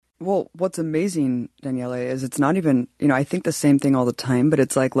Well, what's amazing, Daniele, is it's not even, I think the same thing all the time, but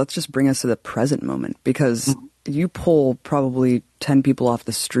it's like, let's just bring us to the present moment because you pull probably 10 people off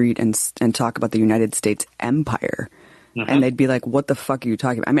the street and talk about the United States empire. And they'd be like, what the fuck are you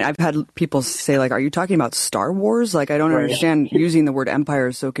talking about? I mean, I've had people say, like, are you talking about Star Wars? Like, I don't understand using the word empire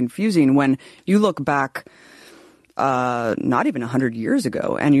is so confusing when you look back not even 100 years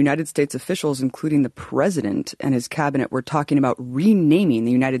ago, and United States officials, including the president and his cabinet, were talking about renaming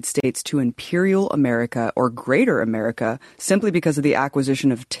the United States to Imperial America or Greater America simply because of the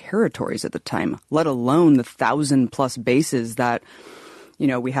acquisition of territories at the time, let alone the 1,000+ bases that,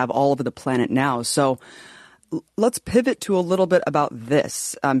 we have all over the planet now. So let's pivot to a little bit about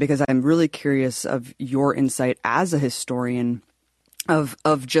this, because I'm really curious of your insight as a historian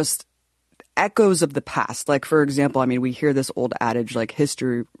of just echoes of the past. Like, for example, I mean, we hear this old adage, like,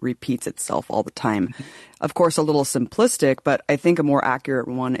 history repeats itself all the time. Of course, a little simplistic, but I think a more accurate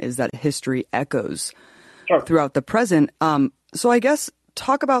one is that history echoes throughout the present. So I guess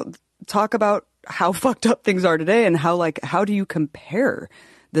talk about how fucked up things are today and how do you compare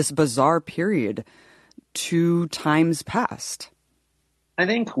this bizarre period to times past? I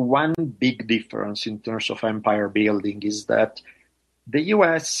think one big difference in terms of empire building is that the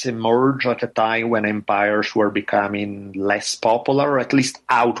US emerged at a time when empires were becoming less popular, at least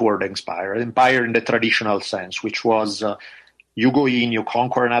outward empire in the traditional sense, which was you go in, you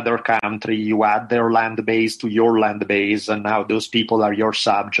conquer another country, you add their land base to your land base, and now those people are your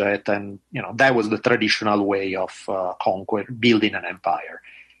subject. And, that was the traditional way of building an empire.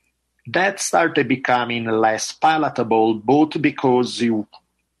 That started becoming less palatable, both because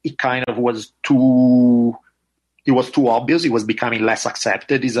it kind of was too obvious. It was becoming less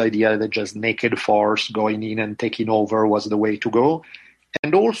accepted, this idea that just naked force going in and taking over was the way to go.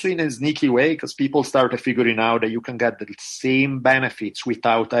 And also in a sneaky way, because people started figuring out that you can get the same benefits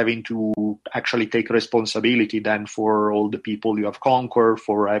without having to actually take responsibility then for all the people you have conquered,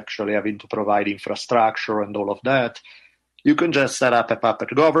 for actually having to provide infrastructure and all of that. You can just set up a puppet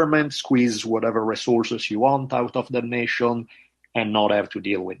government, squeeze whatever resources you want out of the nation, and not have to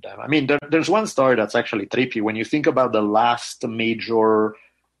deal with them. I mean, there's one story that's actually trippy. When you think about the last major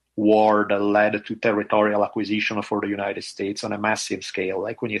war that led to territorial acquisition for the United States on a massive scale,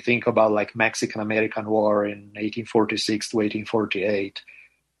 like when you think about like Mexican-American War in 1846 to 1848,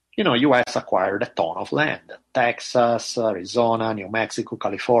 U.S. acquired a ton of land. Texas, Arizona, New Mexico,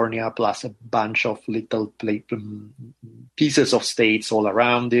 California, plus a bunch of little pieces of states all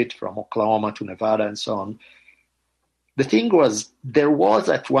around it, from Oklahoma to Nevada and so on. The thing was, there was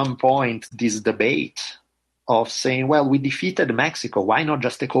at one point this debate of saying, well, we defeated Mexico. Why not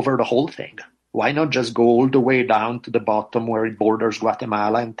just take over the whole thing? Why not just go all the way down to the bottom where it borders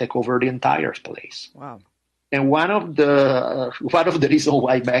Guatemala and take over the entire place? Wow. And one of the reasons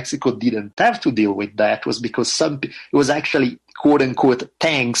why Mexico didn't have to deal with that was because it was actually, quote unquote,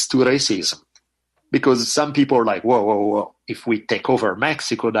 thanks to racism. Because some people are like, whoa, if we take over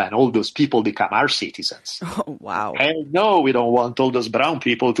Mexico, then all those people become our citizens. Oh, wow. And no, we don't want all those brown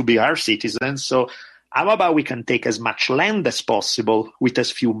people to be our citizens. So how about we can take as much land as possible with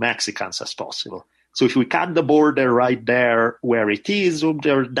as few Mexicans as possible? So if we cut the border right there where it is,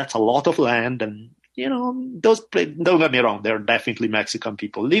 that's a lot of land. And, don't get me wrong, there are definitely Mexican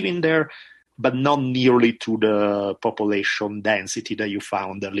people living there, but not nearly to the population density that you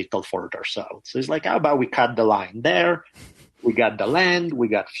found a little further south. So it's like, how about we cut the line there? We got the land, we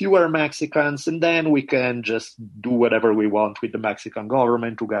got fewer Mexicans, and then we can just do whatever we want with the Mexican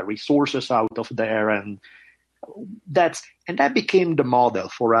government to get resources out of there. And that became the model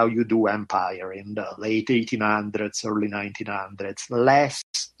for how you do empire in the late 1800s, early 1900s. Less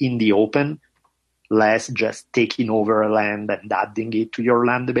in the open, less just taking over land and adding it to your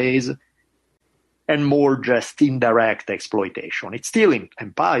land base, and more just indirect exploitation. It's still in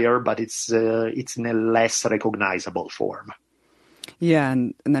empire, but it's in a less recognizable form. Yeah,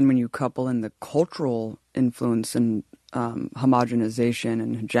 and then when you couple in the cultural influence and homogenization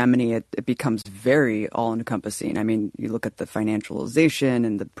and hegemony, it becomes very all-encompassing. I mean, you look at the financialization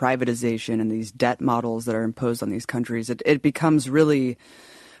and the privatization and these debt models that are imposed on these countries, it becomes really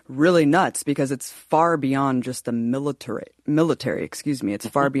nuts because it's far beyond just the military, It's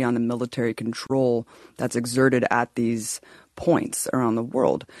far beyond the military control that's exerted at these points around the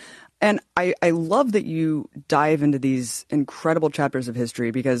world. And I love that you dive into these incredible chapters of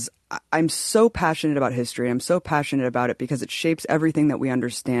history because I'm so passionate about history. I'm so passionate about it because it shapes everything that we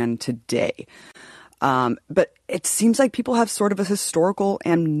understand today. But it seems like people have sort of a historical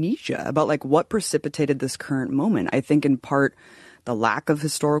amnesia about like what precipitated this current moment. I think in part the lack of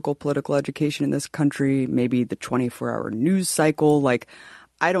historical political education in this country, maybe the 24-hour news cycle. Like,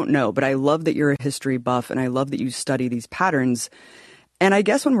 I don't know, but I love that you're a history buff and I love that you study these patterns. And I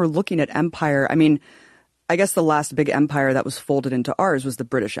guess when we're looking at empire, I mean, I guess the last big empire that was folded into ours was the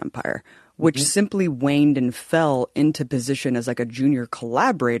British Empire, which simply waned and fell into position as like a junior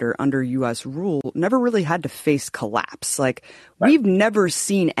collaborator under U.S. rule, never really had to face collapse. Like, we've never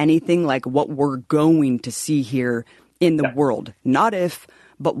seen anything like what we're going to see here in the world. Not if,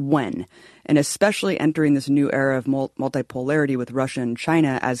 but when. And especially entering this new era of multipolarity with Russia and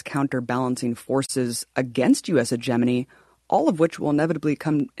China as counterbalancing forces against U.S. hegemony, all of which will inevitably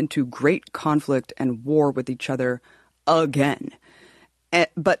come into great conflict and war with each other again.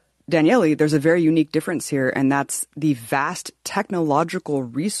 But Daniele, there's a very unique difference here, and that's the vast technological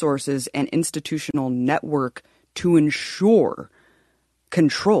resources and institutional network to ensure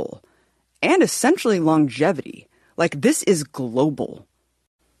control and essentially longevity. Like, this is global.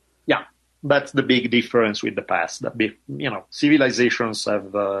 Yeah, that's the big difference with the past. Civilizations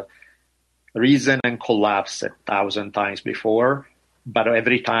have risen and collapsed 1,000 times before, but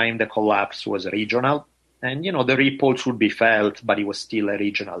every time the collapse was regional. And, the ripples would be felt, but it was still a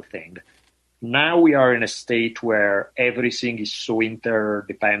regional thing. Now we are in a state where everything is so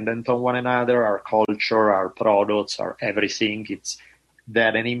interdependent on one another, our culture, our products, our everything. It's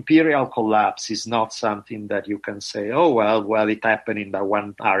that an imperial collapse is not something that you can say, oh, well, it happened in that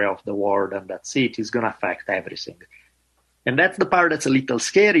one area of the world and that's it. It's going to affect everything. And that's the part that's a little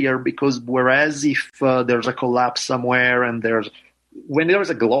scarier, because whereas if there's a collapse somewhere and when there's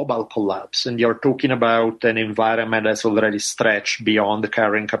a global collapse and you're talking about an environment that's already stretched beyond the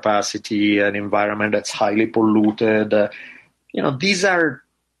carrying capacity, an environment that's highly polluted, these are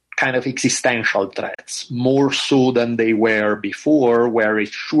kind of existential threats, more so than they were before, where it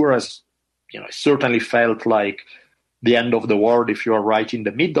sure as, it certainly felt like the end of the world if you are right in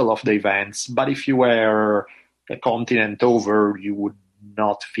the middle of the events. But if you were a continent over, you would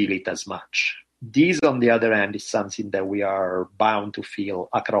not feel it as much. This, on the other hand, is something that we are bound to feel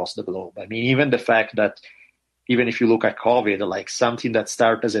across the globe. I mean, even the fact that even if you look at COVID, like something that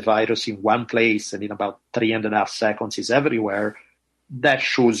started as a virus in one place and in about 3.5 seconds is everywhere, that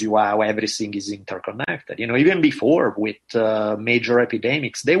shows you how everything is interconnected. Even before with major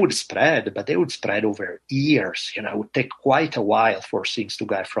epidemics, they would spread, but they would spread over years. It would take quite a while for things to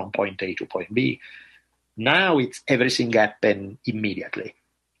get from point A to point B. Now everything happen immediately,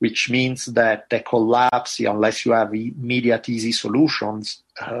 which means that the collapse, unless you have immediate easy solutions,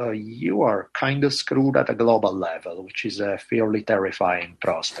 you are kind of screwed at a global level, which is a fairly terrifying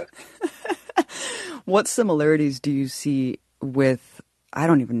prospect. What similarities do you see with, I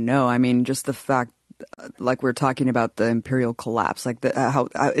don't even know, I mean, just the fact, like we're talking about the imperial collapse, like how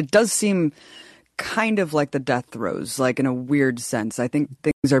it does seem kind of like the death throes, like in a weird sense. I think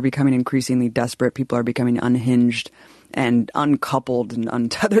things are becoming increasingly desperate. People are becoming unhinged and uncoupled and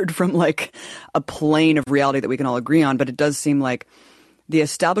untethered from like a plane of reality that we can all agree on. But it does seem like the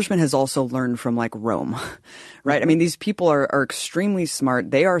establishment has also learned from like Rome, right? I mean, these people are extremely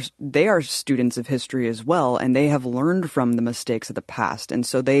smart. They are students of history as well, and they have learned from the mistakes of the past. And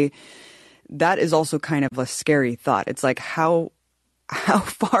so that is also kind of a scary thought. It's like, how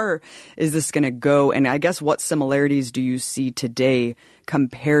far is this going to go? And I guess what similarities do you see today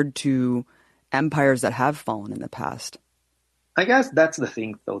compared to empires that have fallen in the past? I guess that's the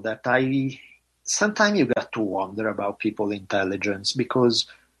thing, though, that sometimes you got to wonder about people's intelligence, because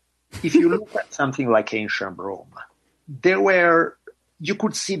if you look at something like ancient Rome, you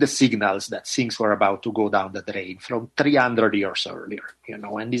could see the signals that things were about to go down the drain from 300 years earlier,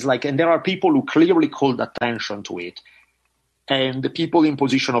 and there are people who clearly called attention to it. And the people in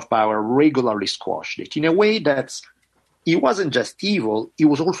position of power regularly squashed it in a way that it wasn't just evil, it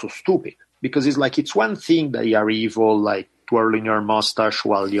was also stupid. Because it's one thing that you are evil, like twirling your mustache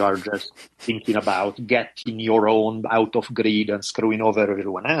while you are just thinking about getting your own out of greed and screwing over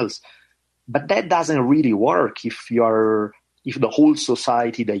everyone else. But that doesn't really work if the whole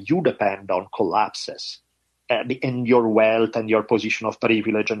society that you depend on collapses. And your wealth and your position of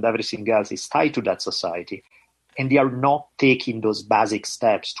privilege and everything else is tied to that society. And they are not taking those basic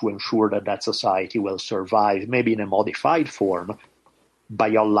steps to ensure that society will survive, maybe in a modified form,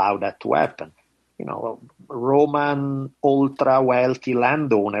 but you allow that to happen. Roman ultra-wealthy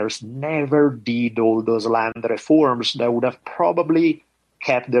landowners never did all those land reforms that would have probably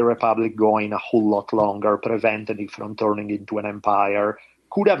kept the Republic going a whole lot longer, prevented it from turning into an empire,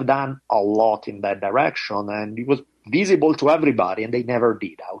 could have done a lot in that direction, and it was visible to everybody, and they never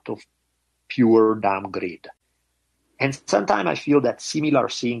did, out of pure damn greed. And sometimes I feel that similar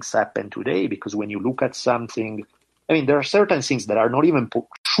things happen today, because when you look at something I mean, there are certain things that are not even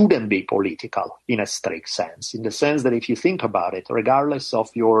shouldn't be political in a strict sense, in the sense that if you think about it, regardless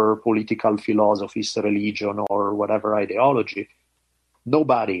of your political philosophies, religion, or whatever ideology,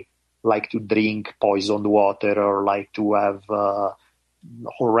 nobody like to drink poisoned water or like to have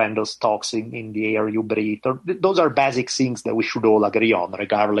horrendous toxin in the air you breathe. Those are basic things that we should all agree on,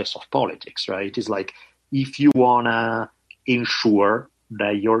 regardless of politics, right? It's like if you want to ensure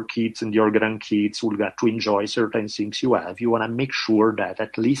that your kids and your grandkids will get to enjoy certain things you have, you want to make sure that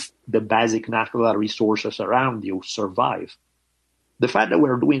at least the basic natural resources around you survive. The fact that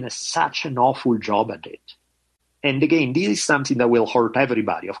we're doing such an awful job at it, and again, this is something that will hurt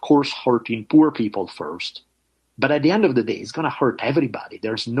everybody, of course, hurting poor people first. But at the end of the day, it's going to hurt everybody.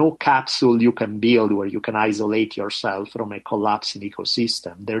 There's no capsule you can build where you can isolate yourself from a collapsing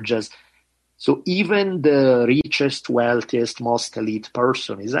ecosystem. They're just... So even the richest, wealthiest, most elite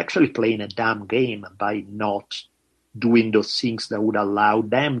person is actually playing a damn game by not doing those things that would allow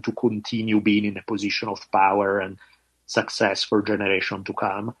them to continue being in a position of power and success for generations to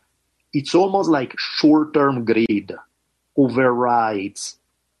come. It's almost like short-term greed overrides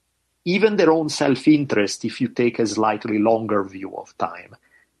even their own self-interest if you take a slightly longer view of time.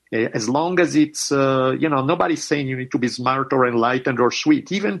 As long as it's, nobody's saying you need to be smart or enlightened or sweet.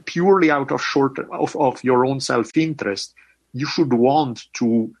 Even purely out of your own self-interest, you should want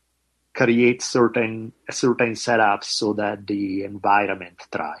to create certain setups so that the environment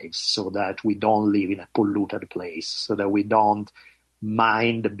thrives, so that we don't live in a polluted place, so that we don't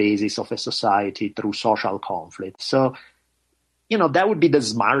mine the basis of a society through social conflict. So, that would be the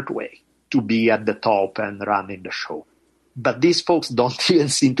smart way to be at the top and running the show. But these folks don't even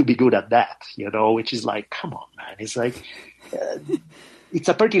seem to be good at that, which is like, come on, man. It's like, it's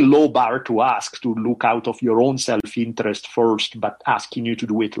a pretty low bar to ask to look out of your own self-interest first, but asking you to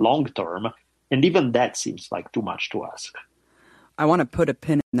do it long term. And even that seems like too much to ask. I want to put a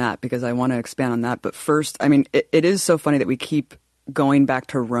pin in that because I want to expand on that. But first, I mean, it is so funny that we keep going back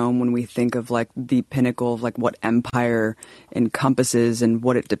to Rome when we think of like the pinnacle of like what empire encompasses and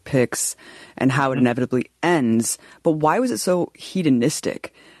what it depicts and how it inevitably ends. But why was it so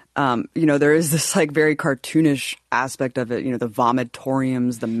hedonistic? There is this like very cartoonish aspect of it, the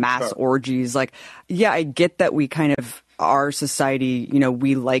vomitoriums, the mass orgies. Like, yeah, I get that we kind of, our society,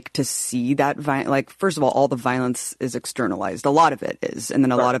 we like to see that like, first of all the violence is externalized. A lot of it is. And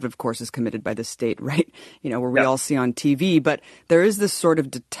then a lot of course, is committed by the state, right? Where we all see on TV. But there is this sort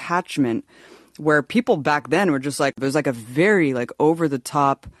of detachment where people back then were just like, there's like a very like over the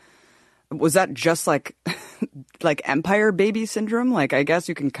top. Was that just like like Empire baby syndrome? Like, I guess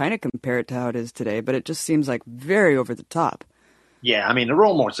you can kind of compare it to how it is today, but it just seems like very over the top. Yeah, I mean,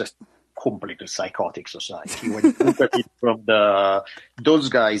 Rome was a completely psychotic society. When you look at it from those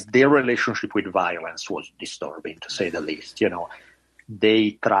guys, their relationship with violence was disturbing, to say the least.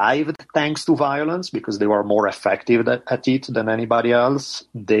 They thrived thanks to violence because they were more effective at it than anybody else.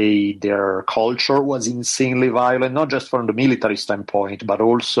 Their culture was insanely violent, not just from the military standpoint, but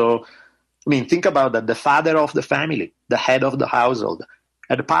also, I mean, think about that. The father of the family, the head of the household,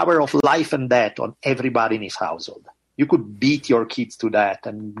 had the power of life and death on everybody in his household. You could beat your kids to death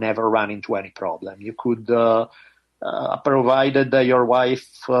and never run into any problem. You could, provided that your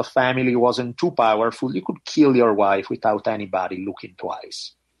wife's family wasn't too powerful, you could kill your wife without anybody looking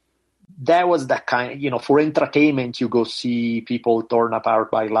twice. That was that kind, for entertainment, you go see people torn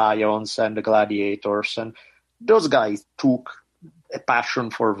apart by lions and the gladiators. And those guys took a passion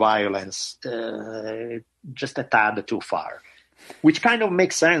for violence just a tad too far, which kind of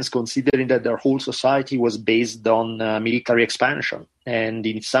makes sense considering that their whole society was based on military expansion. And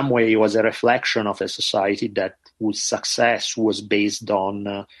in some way, it was a reflection of a society that whose success was based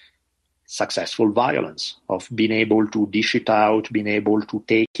on successful violence, of being able to dish it out, being able to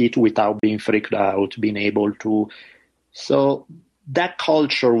take it without being freaked out, being able to... So that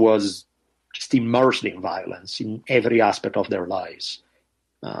culture was just immersed in violence in every aspect of their lives.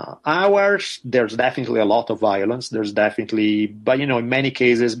 Ours, there's definitely a lot of violence. There's definitely, but in many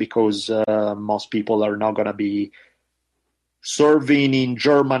cases, because most people are not going to be serving in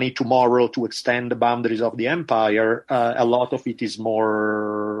Germany tomorrow to extend the boundaries of the empire, a lot of it is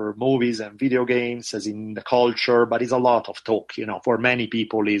more movies and video games, as in the culture, but it's a lot of talk. For many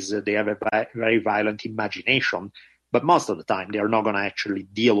people, they have a very violent imagination, but most of the time they are not going to actually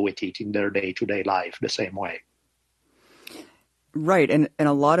deal with it in their day-to-day life the same way. Right. And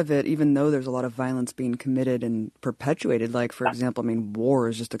a lot of it, even though there's a lot of violence being committed and perpetuated, like, for example, I mean, war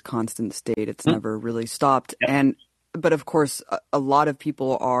is just a constant state. It's never really stopped. But of course, a lot of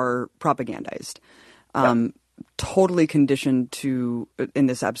people are propagandized. totally conditioned to in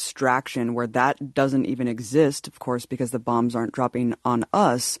this abstraction where that doesn't even exist, of course, because the bombs aren't dropping on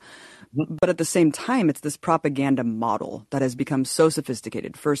us. But at the same time, it's this propaganda model that has become so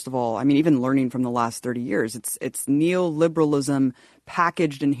sophisticated. First of all, I mean, even learning from the last 30 years, it's neoliberalism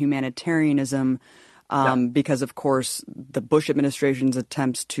packaged in humanitarianism. Because, of course, the Bush administration's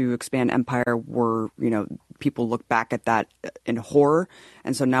attempts to expand empire were, people look back at that in horror.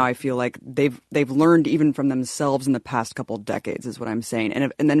 And so now I feel like they've learned even from themselves in the past couple of decades, is what I'm saying.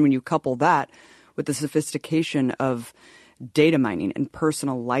 And then when you couple that with the sophistication of data mining and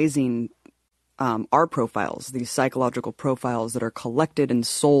personalizing our profiles, these psychological profiles that are collected and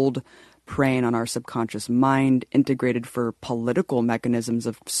sold, preying on our subconscious mind, integrated for political mechanisms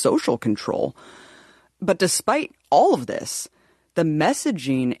of social control. But despite all of this, the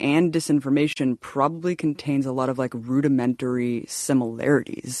messaging and disinformation probably contains a lot of like rudimentary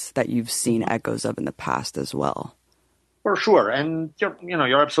similarities that you've seen echoes of in the past as well. For sure. And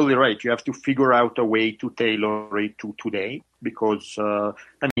you're absolutely right. You have to figure out a way to tailor it to today because,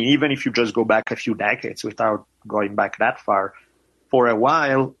 even if you just go back a few decades without going back that far, for a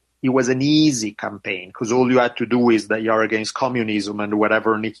while, it was an easy campaign because all you had to do is that you're against communism and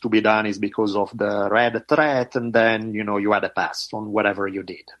whatever needs to be done is because of the red threat. And then, you had a pass on whatever you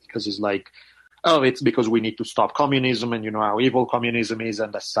did because it's like, oh, it's because we need to stop communism and you know how evil communism is.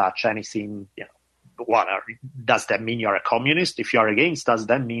 And as such, anything, what does that mean you're a communist? If you're against us,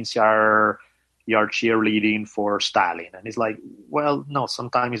 that means you're cheerleading for Stalin. And it's like, well, no,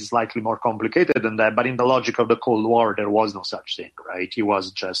 sometimes it's slightly more complicated than that. But in the logic of the Cold War, there was no such thing, right? It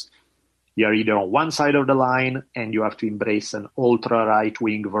was just, you're either on one side of the line and you have to embrace an ultra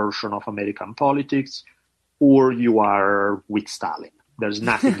right-wing version of American politics, or you are with Stalin. There's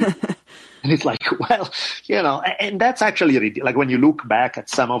nothing. And it's like, well, and that's actually, like when you look back at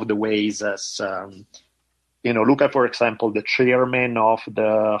some of the ways as, look at, for example, the chairman of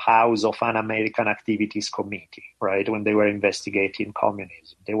the House of Un-American Activities Committee, right? When they were investigating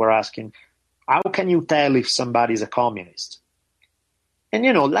communism, they were asking, how can you tell if somebody's a communist? And,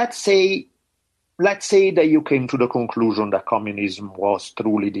 let's say that you came to the conclusion that communism was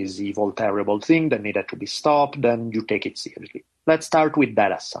truly this evil, terrible thing that needed to be stopped, then you take it seriously. Let's start with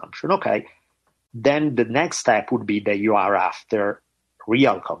that assumption. Okay. Then the next step would be that you are after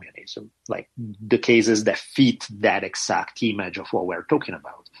real communism, like the cases that fit that exact image of what we're talking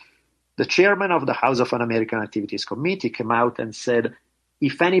about. The chairman of the House of Un-American Activities Committee came out and said,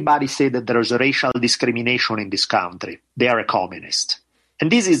 if anybody said that there's racial discrimination in this country, they are a communist.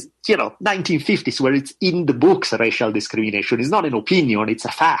 And this is, 1950s, where it's in the books, racial discrimination. It's not an opinion, it's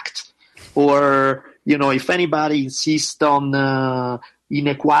a fact. Or, if anybody insists on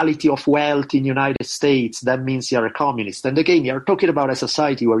inequality of wealth in the United States, that means you're a communist. And again, you're talking about a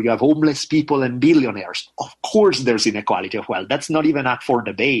society where you have homeless people and billionaires. Of course there's inequality of wealth. That's not even up for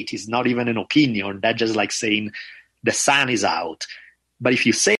debate. It's not even an opinion. That's just like saying the sun is out. But if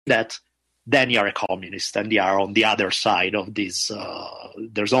you say that, then you're a communist and you are on the other side of this.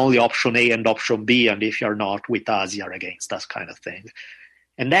 There's only option A and option B, and if you're not with us, you're against us kind of thing.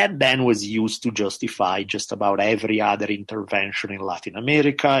 And that then was used to justify just about every other intervention in Latin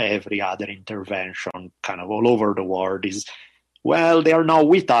America, every other intervention kind of all over the world is, well, they are not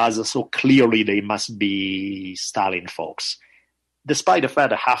with us, so clearly they must be Stalin folks. Despite the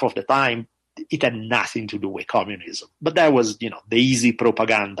fact that half of the time, it had nothing to do with communism. But that was, the easy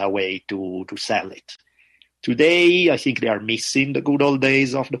propaganda way to sell it. Today, I think they are missing the good old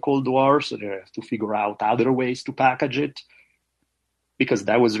days of the Cold War, so they have to figure out other ways to package it. Because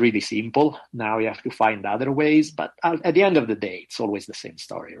that was really simple. Now you have to find other ways. But at the end of the day, it's always the same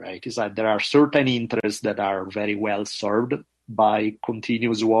story, right? It's that there are certain interests that are very well served by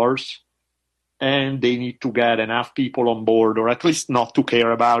continuous wars. And they need to get enough people on board, or at least not to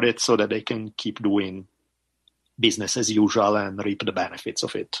care about it, so that they can keep doing business as usual and reap the benefits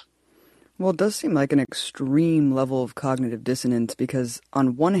of it. Well, it does seem like an extreme level of cognitive dissonance because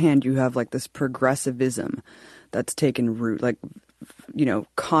on one hand, you have like this progressivism that's taken root, like,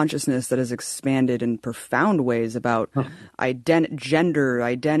 consciousness that has expanded in profound ways about gender,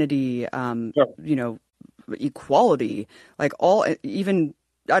 identity, equality, like all, even,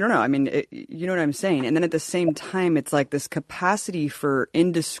 I don't know. I mean, you know what I'm saying? And then at the same time, it's like this capacity for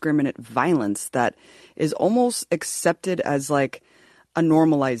indiscriminate violence that is almost accepted as like a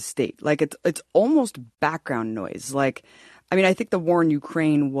normalized state. Like it's almost background noise. Like, I mean, I think the war in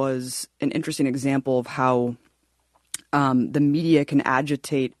Ukraine was an interesting example of how the media can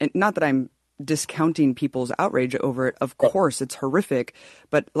agitate, and not that I'm discounting people's outrage over it. Of course, it's horrific.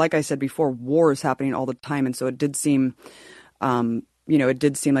 But like I said before, war is happening all the time. And so it did seem, it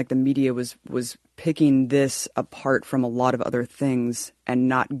did seem like the media was picking this apart from a lot of other things and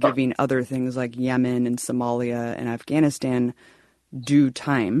not giving other things like Yemen and Somalia and Afghanistan due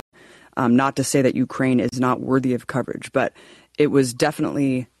time. Not to say that Ukraine is not worthy of coverage, but it was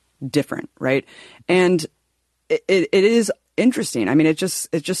definitely different, right? And it is interesting. I mean, it's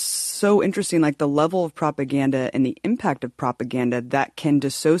just so interesting, like the level of propaganda and the impact of propaganda that can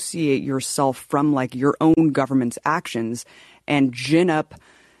dissociate yourself from like your own government's actions and gin up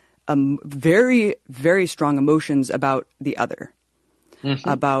very, very strong emotions about the other,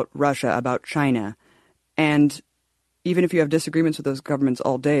 about Russia, about China. And even if you have disagreements with those governments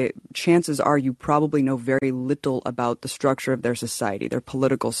all day, chances are you probably know very little about the structure of their society, their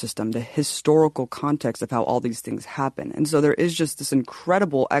political system, the historical context of how all these things happen. And so there is just this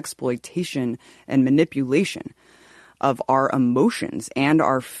incredible exploitation and manipulation of our emotions and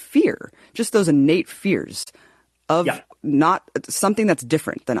our fear, just those innate fears of not something that's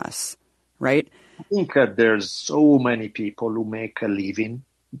different than us, right? I think there's so many people who make a living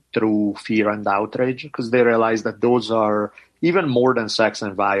through fear and outrage because they realize that those are even more than sex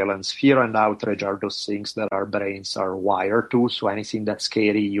and violence. Fear and outrage are those things that our brains are wired to. So anything that's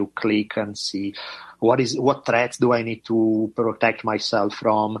scary, you click and see what threats do I need to protect myself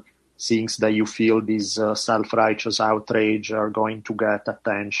from. Things that you feel these self-righteous outrage are going to get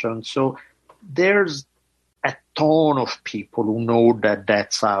attention. So there's a ton of people who know that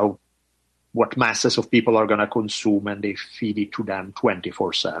that's what masses of people are going to consume, and they feed it to them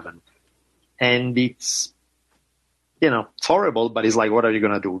 24/7. And it's, it's horrible, but it's like, what are you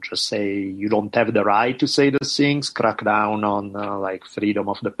going to do? Just say you don't have the right to say those things, crack down on freedom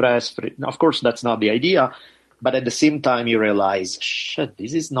of the press. Of course, that's not the idea. But at the same time, you realize, shit,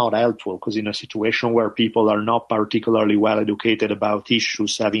 this is not helpful, because in a situation where people are not particularly well educated about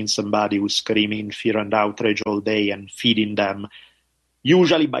issues, having somebody who's screaming fear and outrage all day and feeding them,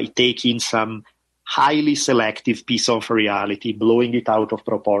 usually by taking some highly selective piece of reality, blowing it out of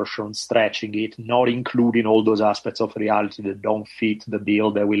proportion, stretching it, not including all those aspects of reality that don't fit the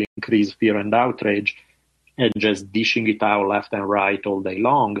bill that will increase fear and outrage, and just dishing it out left and right all day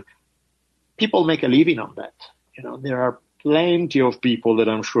long, people make a living on that. There are plenty of people that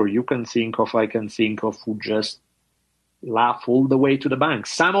I'm sure you can think of, I can think of, who just laugh all the way to the bank.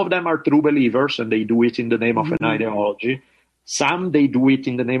 Some of them are true believers and they do it in the name of an ideology. Some, they do it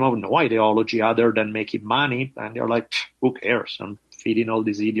in the name of no ideology other than making money. And they're like, who cares? I'm feeding all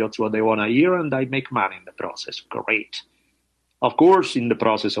these idiots what they want to hear and I make money in the process. Great. Of course, in the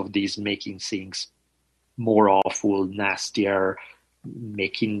process of this, making things more awful, nastier,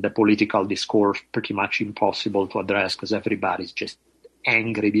 making the political discourse pretty much impossible to address because everybody's just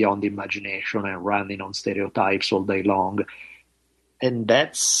angry beyond imagination and running on stereotypes all day long. And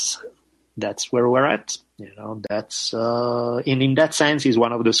that's where we're at. That's in that sense is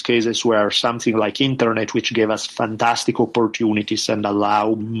one of those cases where something like internet, which gave us fantastic opportunities and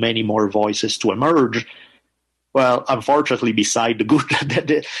allow many more voices to emerge, well, unfortunately, beside the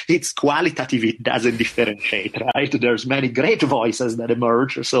good, it's qualitative, it doesn't differentiate, right? There's many great voices that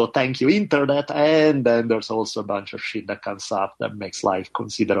emerge, so thank you, internet, and then there's also a bunch of shit that comes up that makes life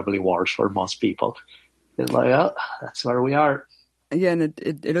considerably worse for most people. It's like, oh, that's where we are. Yeah, and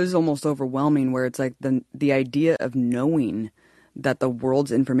it is almost overwhelming, where it's like the idea of knowing that the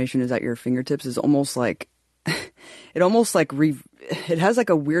world's information is at your fingertips is almost like it has like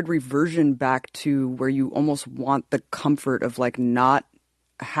a weird reversion back to where you almost want the comfort of like not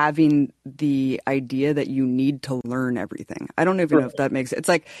having the idea that you need to learn everything. I don't even know if that makes sense. It's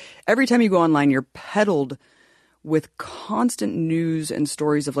like every time you go online, you're peddled with constant news and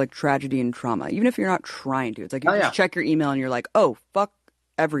stories of like tragedy and trauma, even if you're not trying to. It's like you just check your email and you're like, oh, fuck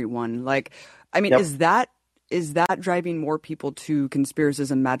everyone. Like, I mean, is that driving more people to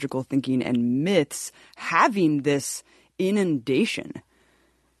conspiracism, magical thinking, and myths, having this inundation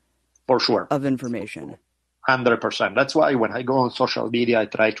for sure of information? 100%. That's why when I go on social media, I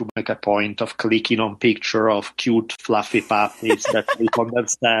try to make a point of clicking on picture of cute, fluffy puppies that sleep on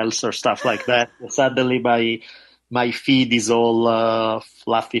themselves or stuff like that. Suddenly my feed is all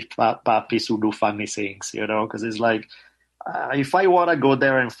fluffy puppies who do funny things, because it's like, if I want to go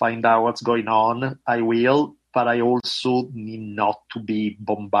there and find out what's going on, I will, but I also need not to be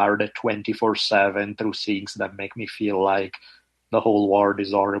bombarded 24/7 through things that make me feel like the whole world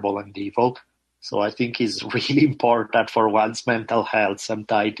is horrible and evil. So I think it's really important for one's mental health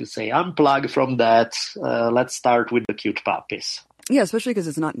sometimes to say, unplug from that. Let's start with the cute puppies. Yeah, especially because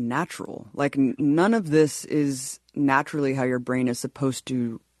it's not natural. Like none of this is naturally how your brain is supposed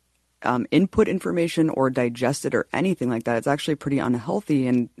to input information or digest it or anything like that. It's actually pretty unhealthy,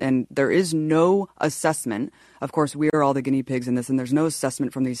 and there is no assessment. Of course, we are all the guinea pigs in this, and there's no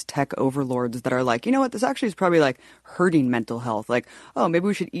assessment from these tech overlords that are like, you know what, this actually is probably like hurting mental health. Like, oh, maybe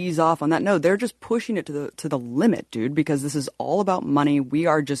we should ease off on that. No, they're just pushing it to the limit, dude, because this is all about money. We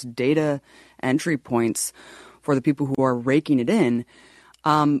are just data entry points for the people who are raking it in.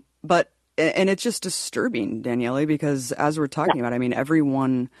 And it's just disturbing, Daniele, because as we're talking about, I mean,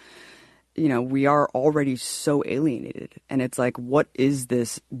 everyone, we are already so alienated. And it's like, what is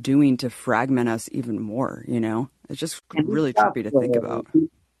this doing to fragment us even more? It's just really trippy to think about.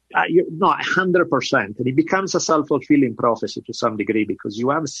 No, 100%. And it becomes a self-fulfilling prophecy to some degree, because you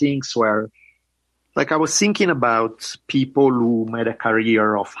have things where, like, I was thinking about people who made a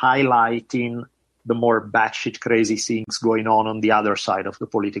career of highlighting the more batshit crazy things going on the other side of the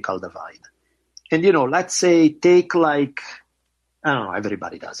political divide. And, let's say take I don't know,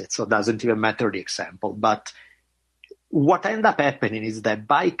 everybody does it, so it doesn't even matter the example. But what ends up happening is that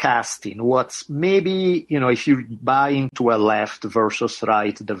by casting what's maybe, if you buy into a left versus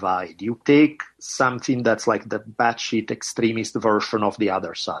right divide, you take something that's like the batshit extremist version of the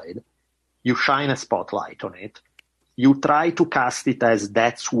other side, you shine a spotlight on it, you try to cast it as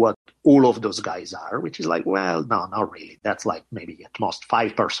that's what all of those guys are, which is like, well, no, not really. That's like maybe at most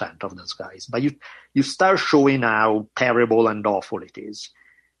 5% of those guys. But you start showing how terrible and awful it is.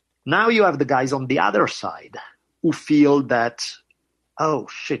 Now you have the guys on the other side who feel that, oh,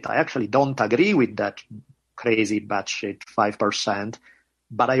 shit, I actually don't agree with that crazy batshit 5%,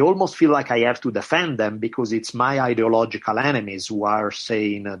 but I almost feel like I have to defend them because it's my ideological enemies who are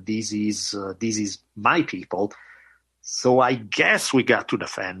saying this is my people. So I guess we got to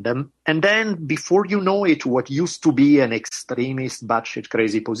defend them. And then before you know it, what used to be an extremist, batshit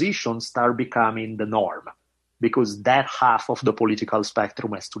crazy position start becoming the norm, because that half of the political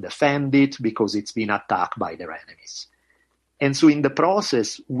spectrum has to defend it because it's been attacked by their enemies. And so in the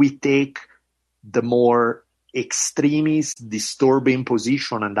process, we take the more extremist, disturbing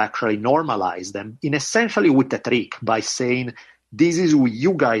position and actually normalize them in essentially with a trick by saying, this is who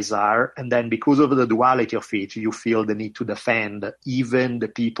you guys are, and then because of the duality of it, you feel the need to defend even the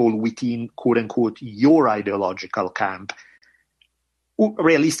people within, quote-unquote, your ideological camp, who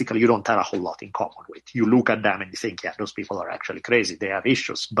realistically you don't have a whole lot in common with. You look at them and you think, yeah, those people are actually crazy, they have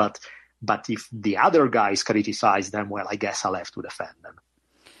issues, but if the other guys criticize them, well, I guess I'll have to defend them.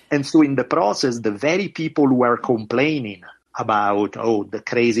 And so in the process, the very people who are complaining about, the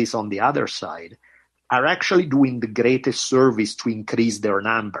crazies on the other side, are actually doing the greatest service to increase their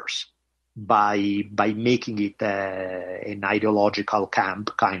numbers by making it an ideological camp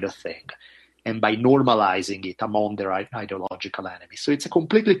kind of thing, and by normalizing it among their ideological enemies. So it's a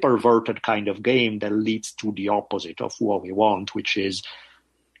completely perverted kind of game that leads to the opposite of what we want, which is,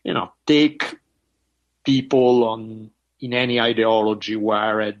 take people in any ideology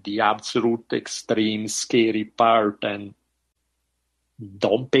where at the absolute extreme scary part, and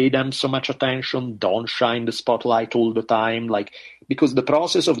don't pay them so much attention, don't shine the spotlight all the time, because the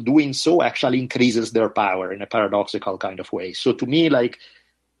process of doing so actually increases their power in a paradoxical kind of way. So to me,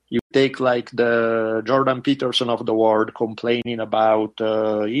 you take the Jordan Peterson of the world complaining about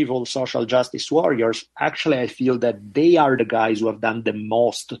evil social justice warriors, actually I feel that they are the guys who have done the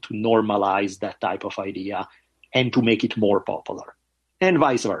most to normalize that type of idea and to make it more popular, and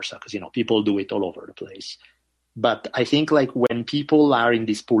vice versa, because, people do it all over the place. But I think when people are in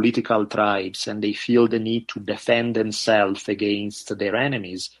these political tribes and they feel the need to defend themselves against their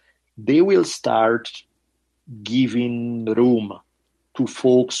enemies, they will start giving room to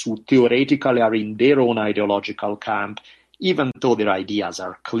folks who theoretically are in their own ideological camp, even though their ideas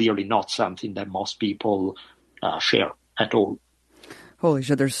are clearly not something that most people share at all. Holy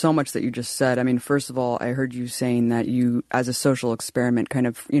shit, there's so much that you just said. I mean, first of all, I heard you saying that you, as a social experiment, kind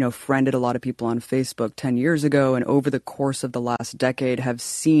of, friended a lot of people on Facebook 10 years ago, and over the course of the last decade have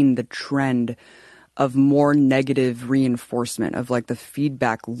seen the trend of more negative reinforcement of the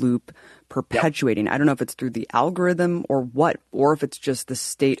feedback loop perpetuating. Yep. I don't know if it's through the algorithm or what, or if it's just the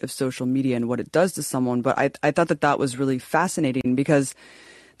state of social media and what it does to someone. But I thought that was really fascinating, because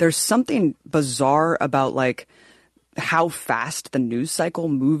there's something bizarre about how fast the news cycle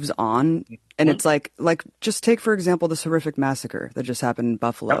moves on. And it's just take, for example, this horrific massacre that just happened in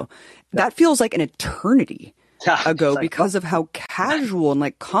Buffalo. Yep. That feels like an eternity ago, because of how casual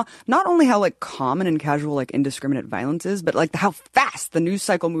and not only how common and casual indiscriminate violence is, but how fast the news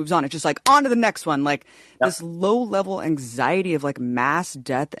cycle moves on. It's just on to the next one. This low level anxiety of mass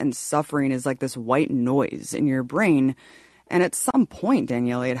death and suffering is this white noise in your brain. And at some point,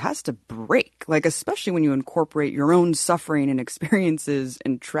 Daniele, it has to break, like especially when you incorporate your own suffering and experiences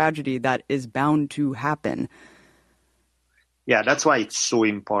and tragedy that is bound to happen. Yeah, that's why it's so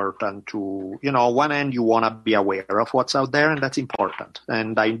important to, on one end, you want to be aware of what's out there, and that's important.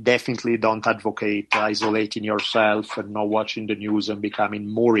 And I definitely don't advocate isolating yourself and not watching the news and becoming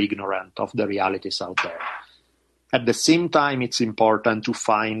more ignorant of the realities out there. At the same time, it's important to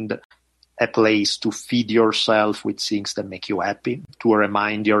find a place to feed yourself with things that make you happy, to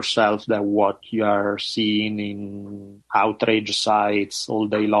remind yourself that what you are seeing in outrage sites all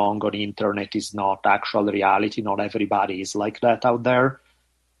day long on the internet is not actual reality. Not everybody is like that out there.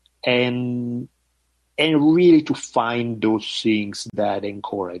 And really to find those things that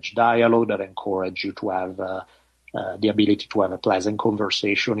encourage dialogue, that encourage you to have the ability to have a pleasant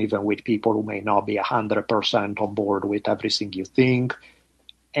conversation, even with people who may not be 100% on board with everything you think.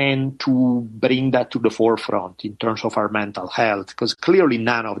 And to bring that to the forefront in terms of our mental health, because clearly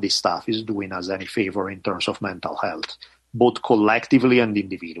none of this stuff is doing us any favor in terms of mental health, both collectively and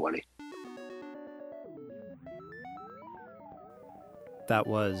individually. That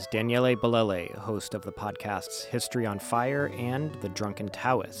was Daniele Bolelli, host of the podcasts History on Fire and The Drunken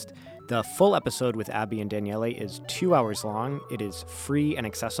Taoist. The full episode with Abby and Daniele is 2 hours long. It is free and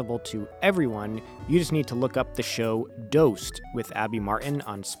accessible to everyone. You just need to look up the show Dosed with Abby Martin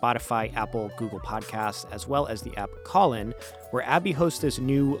on Spotify, Apple, Google Podcasts, as well as the app Callin, where Abby hosts this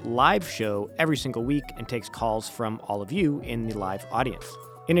new live show every single week and takes calls from all of you in the live audience.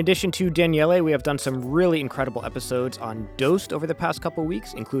 In addition to Daniele, we have done some really incredible episodes on Dosed over the past couple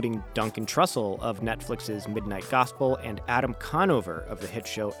weeks, including Duncan Trussell of Netflix's Midnight Gospel and Adam Conover of the hit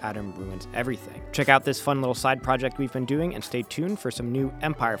show Adam Ruins Everything. Check out this fun little side project we've been doing and stay tuned for some new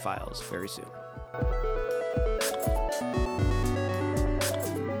Empire Files very soon.